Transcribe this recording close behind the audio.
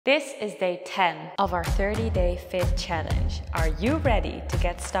This is day 10 of our 30-day fit challenge. Are you ready to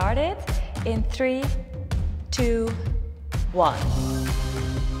get started? In 3, 2, 1.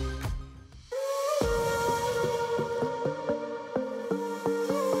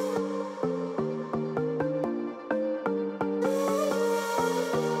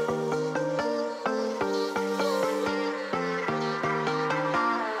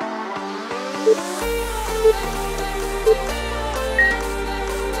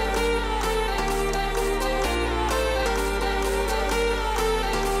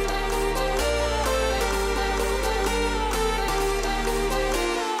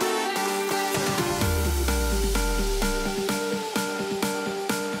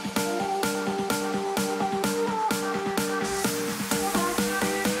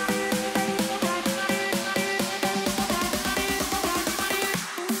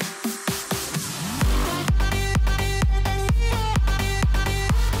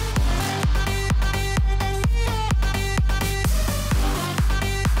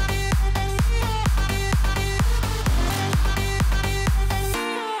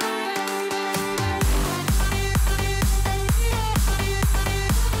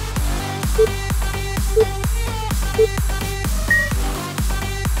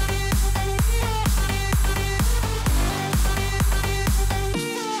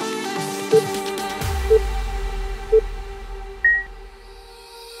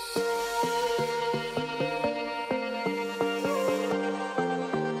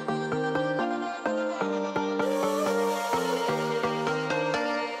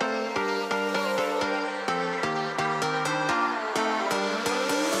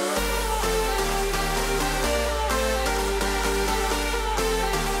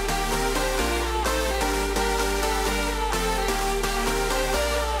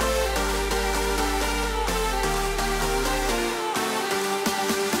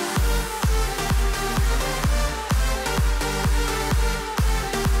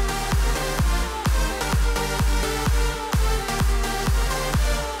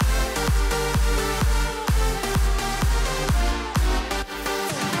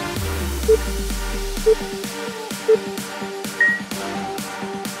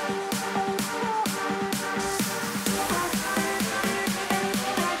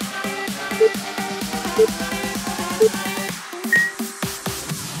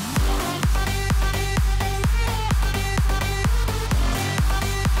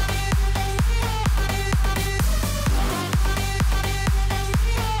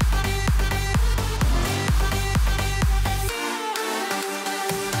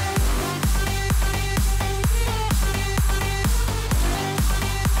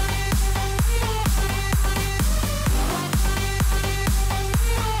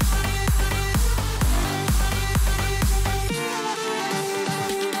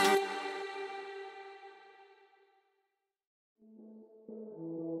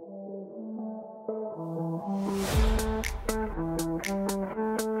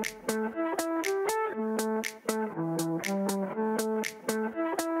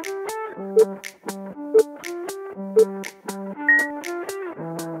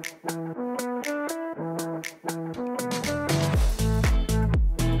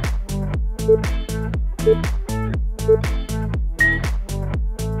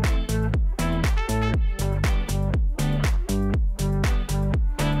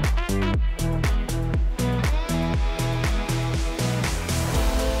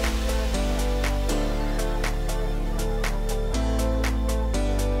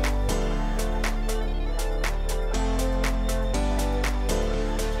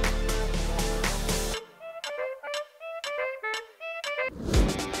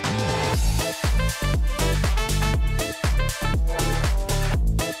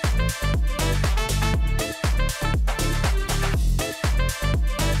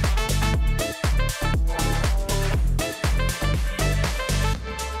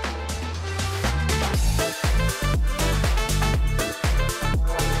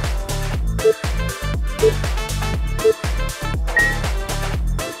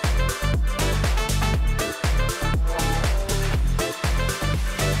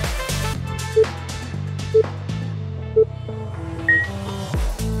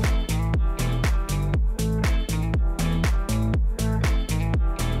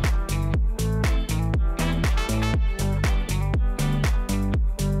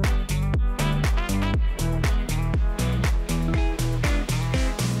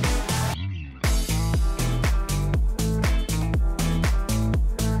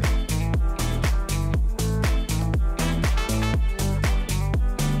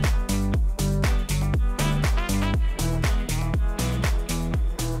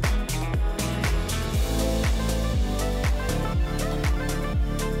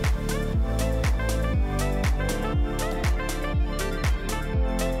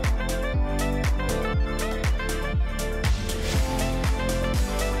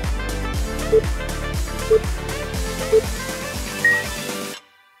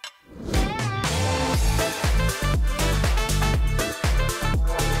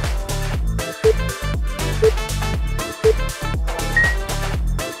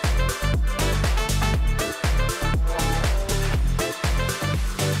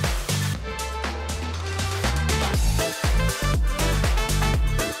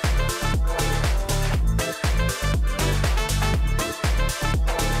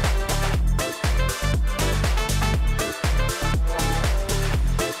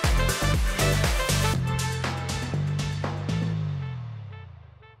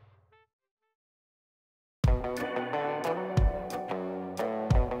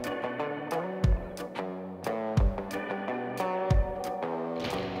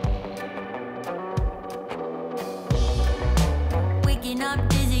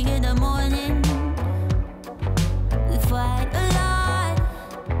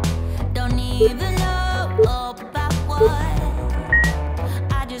 even know about what.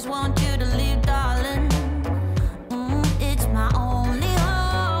 I just want you to leave, darling. It's my only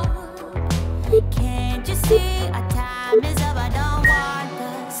hope. Can't you see our time is up? I don't want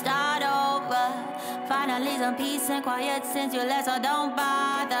to start over. Finally some peace and quiet since you left, so don't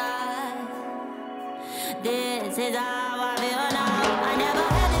bother. This is how I feel now. I never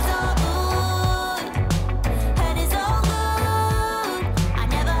had it so good. Had it so good. I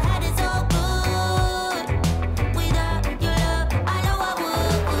never had it so good. Without your love, I know I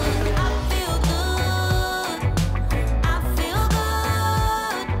would. I feel good. I feel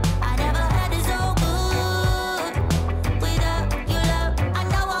good. I never had it so good. Without your love, I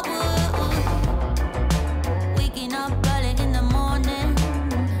know I would. Waking up early in the morning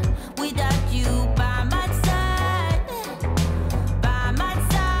without you by my side,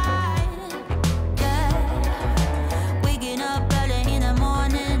 yeah. Waking up early in the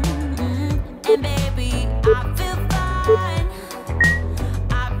morning, and baby, I feel fine.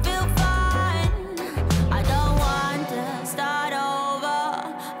 I feel fine. I don't want to start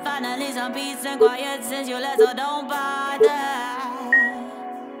over. Finally some peace and quiet since you left, so don't bother.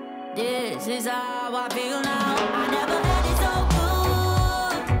 This is how I feel now. I never had it so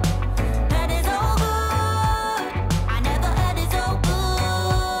good. Had it so good. I never had it so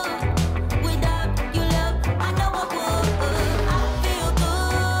good. Without your love, I know I would. I feel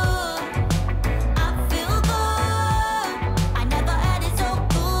good. I feel good. I never had it so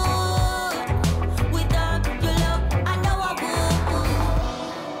good. Without your love, I know I would.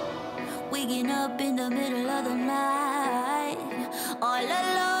 Waking up in the middle of the night, all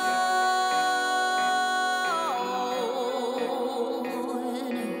alone.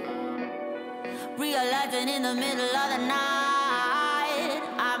 Realizing in the middle of the night,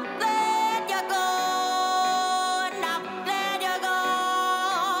 I'm glad you're gone. I'm glad you're gone.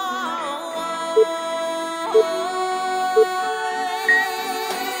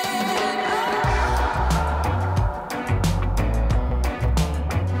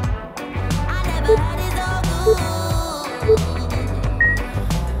 I never had it so good.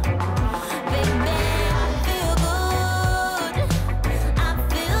 Baby, I feel good. I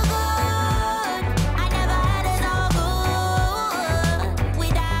feel good. I never had it so good.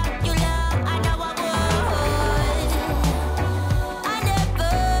 Without your love, I know I would. I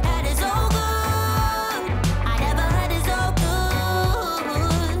never had it so good. I never had it so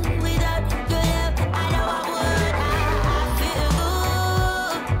good. Without your love, I know I would. I feel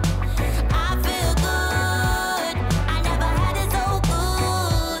good. I feel good. I never had it so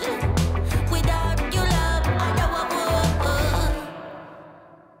good. Without your love, I know I would.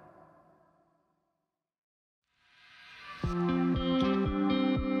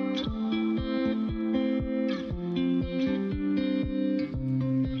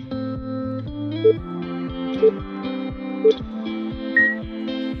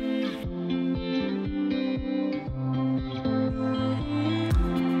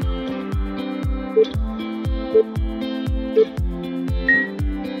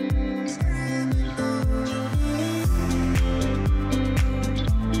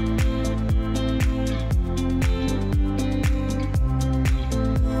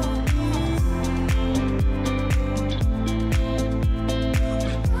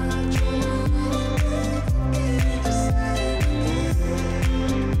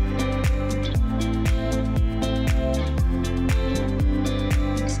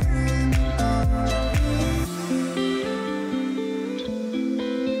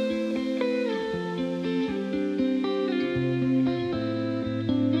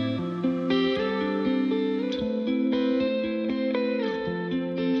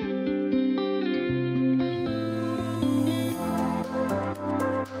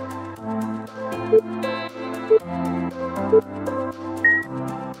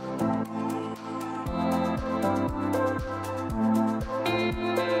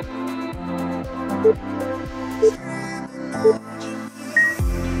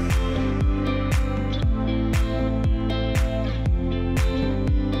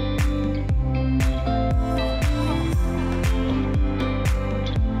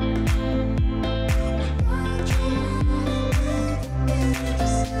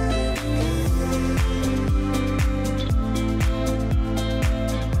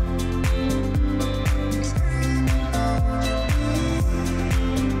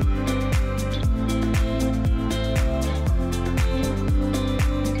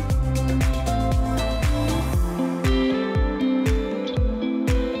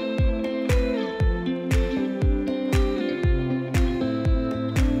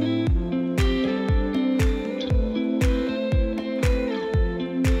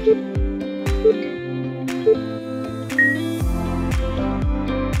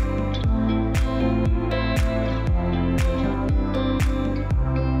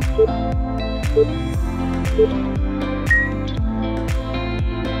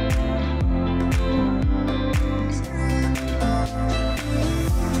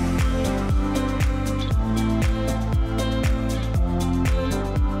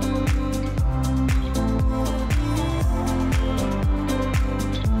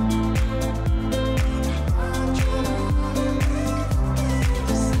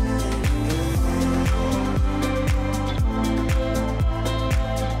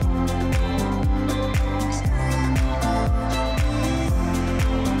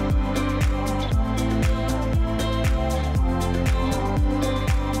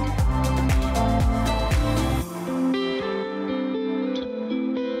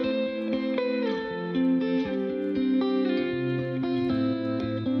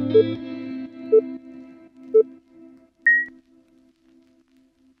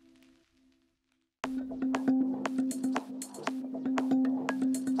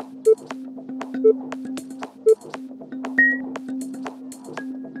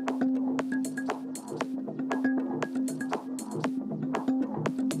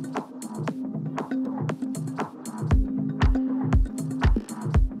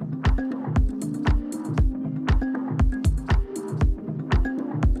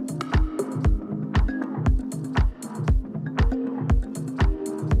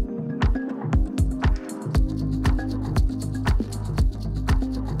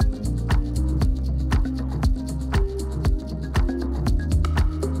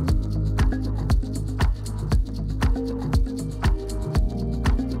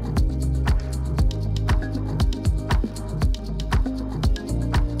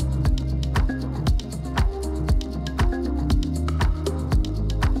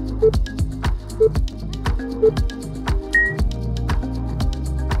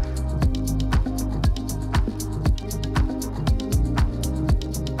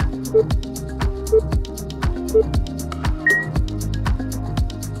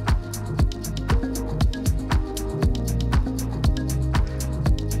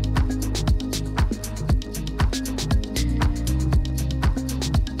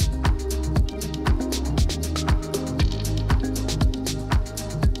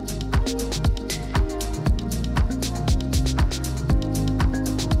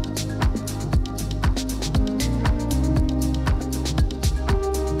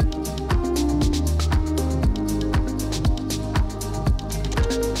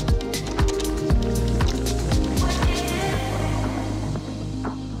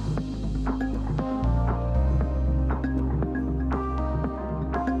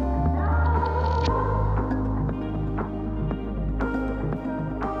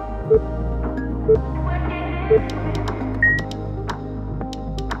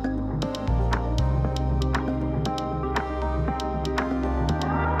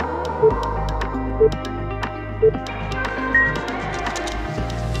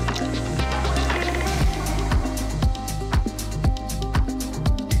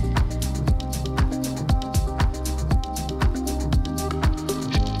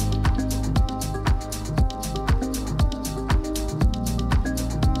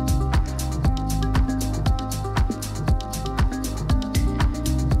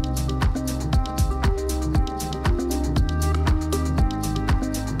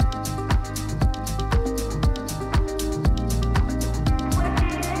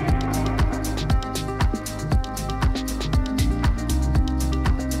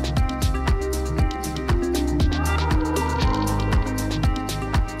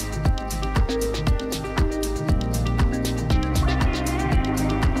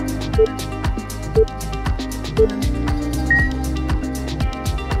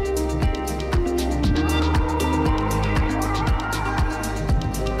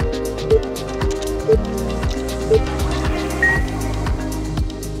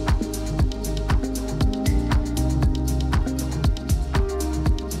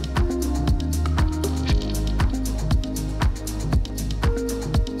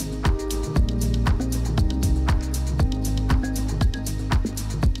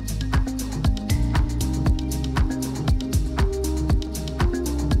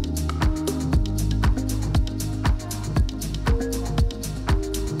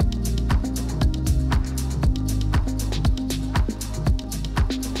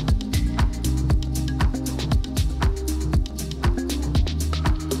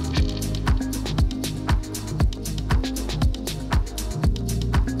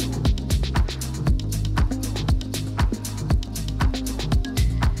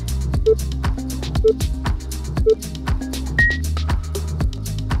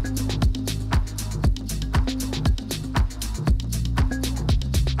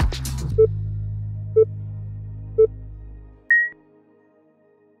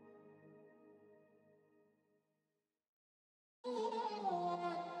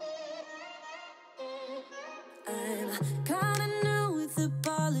 Kinda new with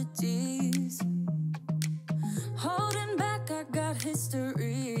apologies. Holding back, I got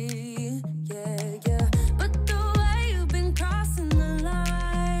history. Yeah, yeah. But the way you've been crossing the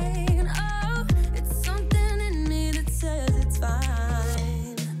line, oh, it's something in me that says it's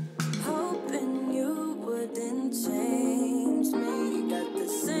fine. Hoping you wouldn't change me. Got the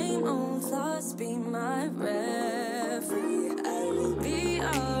same old thoughts, be my referee. I will be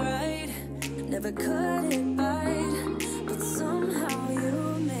alright. Never cut it right, but somehow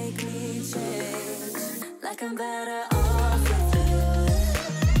you make me change. Like I'm better off with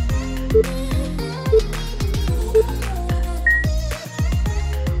you.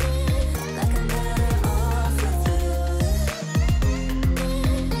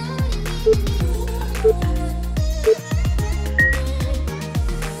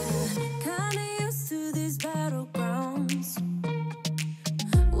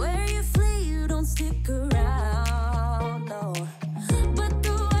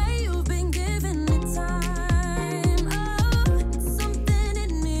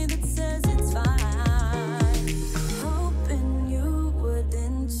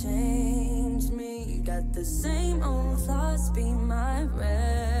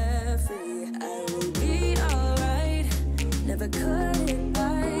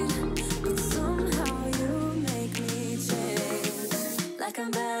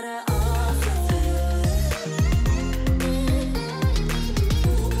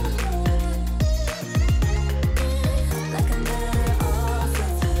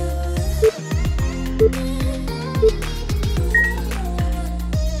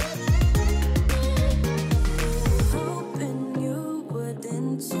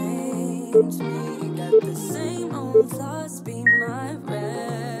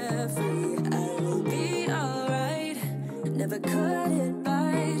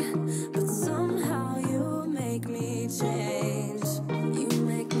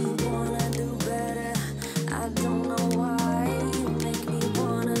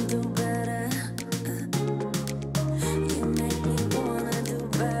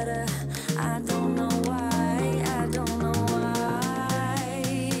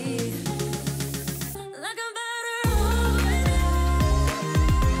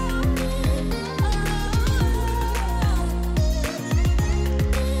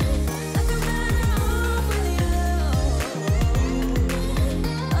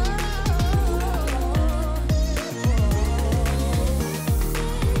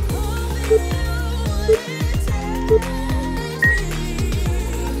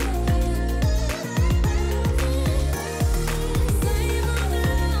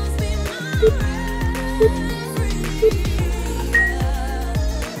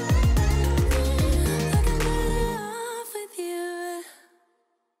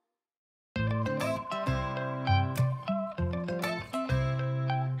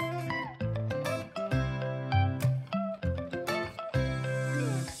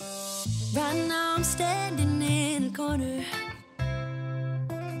 Right now I'm standing in a corner.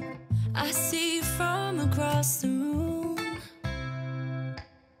 I see you from across the room.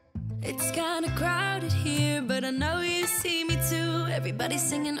 It's kinda crowded here, but I know you see me too. Everybody's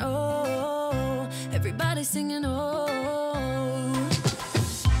singing, oh, everybody's singing, oh.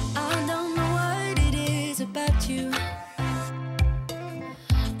 I don't know what it is about you.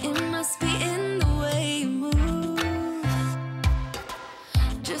 It must be in the way you move.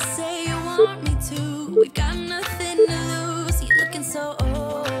 Just say you want me to. We got nothing to lose. You're looking so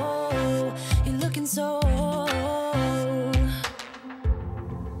old. You're looking so old.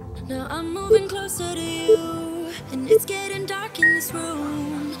 Now I'm moving closer to you, and it's getting dark in this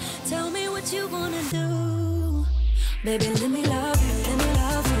room. Tell me what you wanna do. Baby, let me love you, let me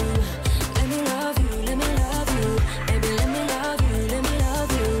love you. Let me love you, let me love you. Baby, let me love you, let me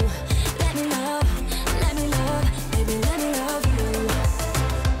love you. Let me love, baby, let me love you.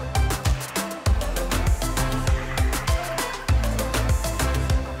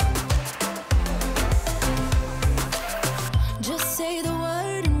 Just say the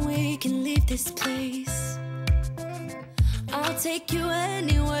word and we can leave this place. I'll take you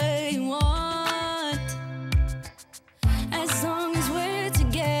anywhere you want. As long as we're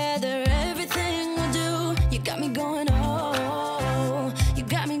together, everything we'll do. You got me going, oh, you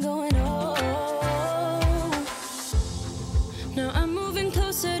got me going, oh. Now I'm moving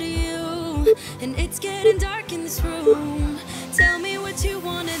closer to you, and it's getting dark in this room. Tell me what you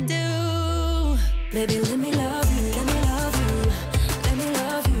wanna do. Baby, let me love you, let me love you. Let me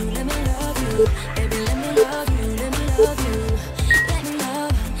love you, let me love you. Baby, let me love you, let me love you. Let me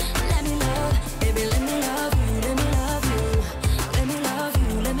love, baby, let me love you, let me love you. Let me love you,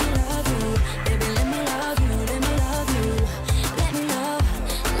 let me love you. Baby, let me love you, let me love you. Let me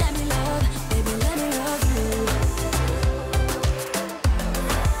love, baby, let me love you.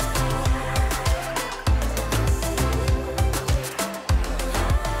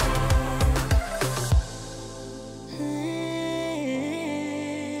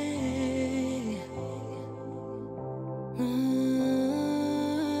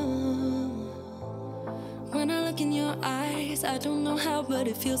 When I look in your eyes, I don't know how, but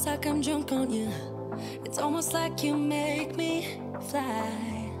it feels like I'm drunk on you. It's almost like you make me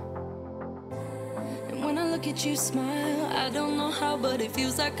fly. And when I look at you smile, I don't know how, but it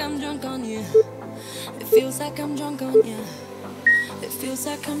feels like I'm drunk on you. It feels like I'm drunk on you. It feels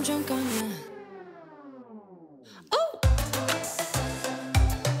like I'm drunk on you. Oh!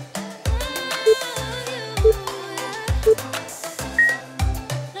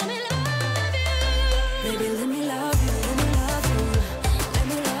 Let me love you. Baby, let me love you, let me love you. Let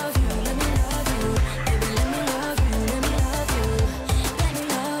me love you, let me love you. Baby, let me love you, let me love you. Let me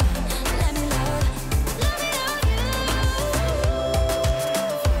love, let me love, let me love you.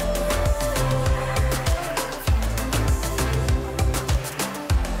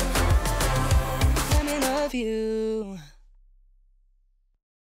 Let me love you.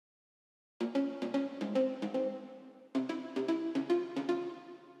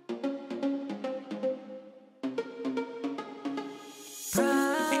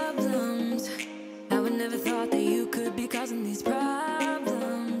 Problems. I would never thought that you could be causing these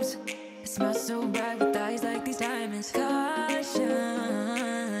problems. It smells so bright with eyes like these diamonds. Caution.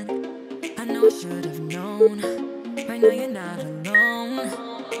 I know I should have known. Right now you're not alone.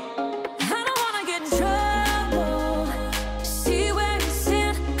 I don't wanna get in trouble. See where you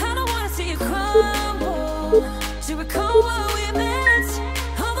stand. I don't wanna see you crumble. To recall what we meant.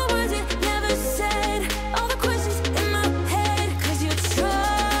 All the words you never said. All the questions in my head. 'Cause you're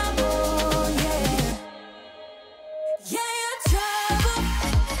trouble, yeah. Yeah, you're trouble.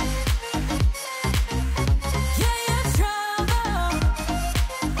 Yeah, you're trouble.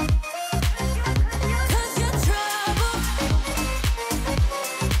 'Cause you're trouble.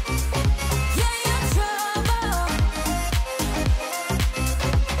 Yeah, you're trouble.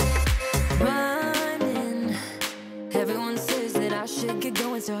 Running. Everyone says that I should get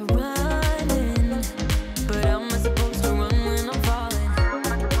going, so running. But how am I supposed to run when I'm falling?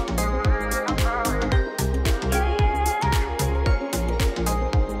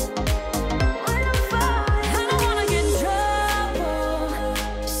 I don't wanna get in trouble.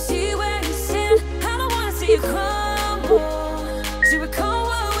 See where you stand. I don't wanna see you crumble. To recall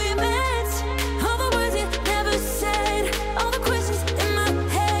what we meant. All the words you never said. All the questions in my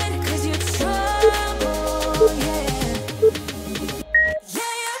head. 'Cause you're trouble, yeah.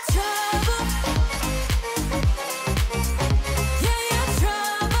 Yeah, you're trouble.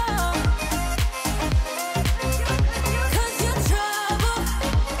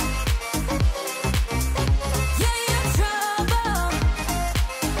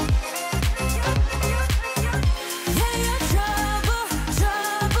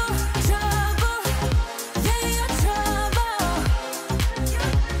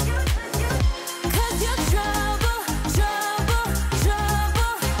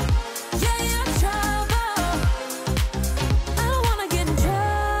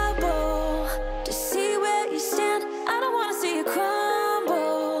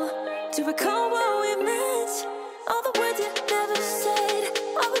 to recall what we meant, all the words you never said.